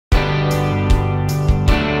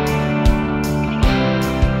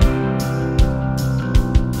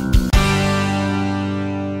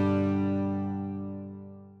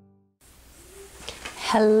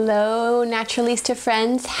Hello, Naturalista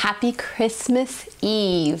friends. Happy Christmas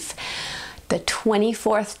Eve, the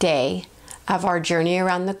 24th day of our journey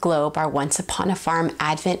around the globe, our Once Upon a Farm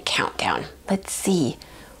Advent Countdown. Let's see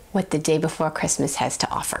what the day before Christmas has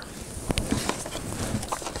to offer.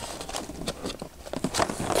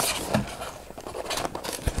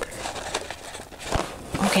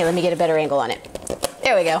 Okay, let me get a better angle on it.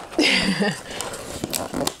 There we go.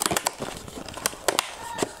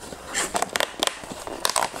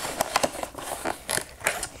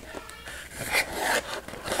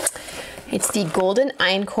 It's the Golden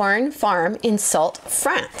Einkorn Farm in Sault,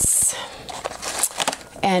 France.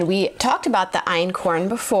 And we talked about the einkorn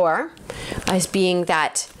before as being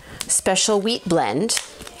that special wheat blend,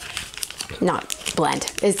 not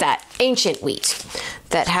blend, is that ancient wheat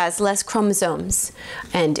that has less chromosomes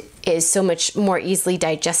and is so much more easily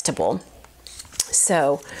digestible.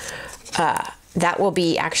 So that will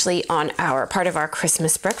be actually on our part of our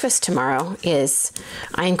Christmas breakfast tomorrow is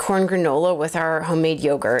einkorn granola with our homemade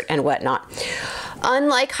yogurt and whatnot.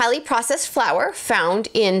 Unlike highly processed flour found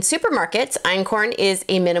in supermarkets, einkorn is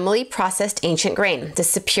a minimally processed ancient grain. The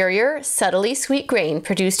superior, subtly sweet grain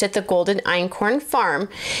produced at the Golden Einkorn Farm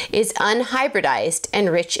is unhybridized and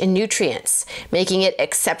rich in nutrients, making it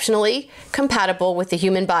exceptionally compatible with the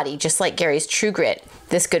human body, just like Gary's True Grit.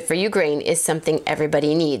 This good-for-you grain is something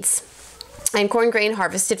everybody needs. Einkorn grain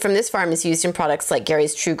harvested from this farm is used in products like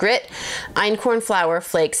Gary's True Grit, einkorn flour,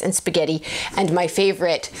 flakes, and spaghetti, and my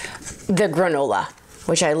favorite, the granola,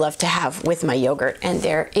 which I love to have with my yogurt. And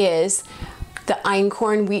there is the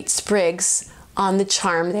einkorn wheat sprigs on the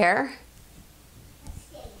charm there.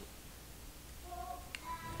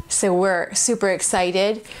 So we're super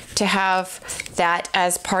excited to have that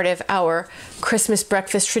as part of our Christmas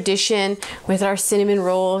breakfast tradition with our cinnamon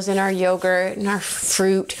rolls and our yogurt and our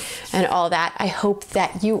fruit and all that. I hope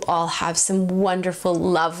that you all have some wonderful,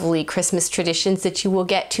 lovely Christmas traditions that you will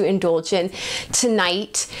get to indulge in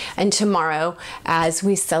tonight and tomorrow as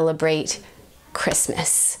we celebrate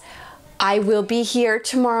Christmas. I will be here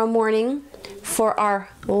tomorrow morning for our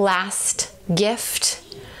last gift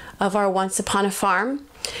of our Once Upon a Farm.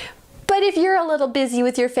 But if you're a little busy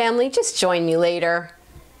with your family, just join me later,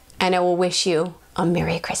 and I will wish you a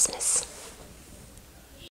Merry Christmas.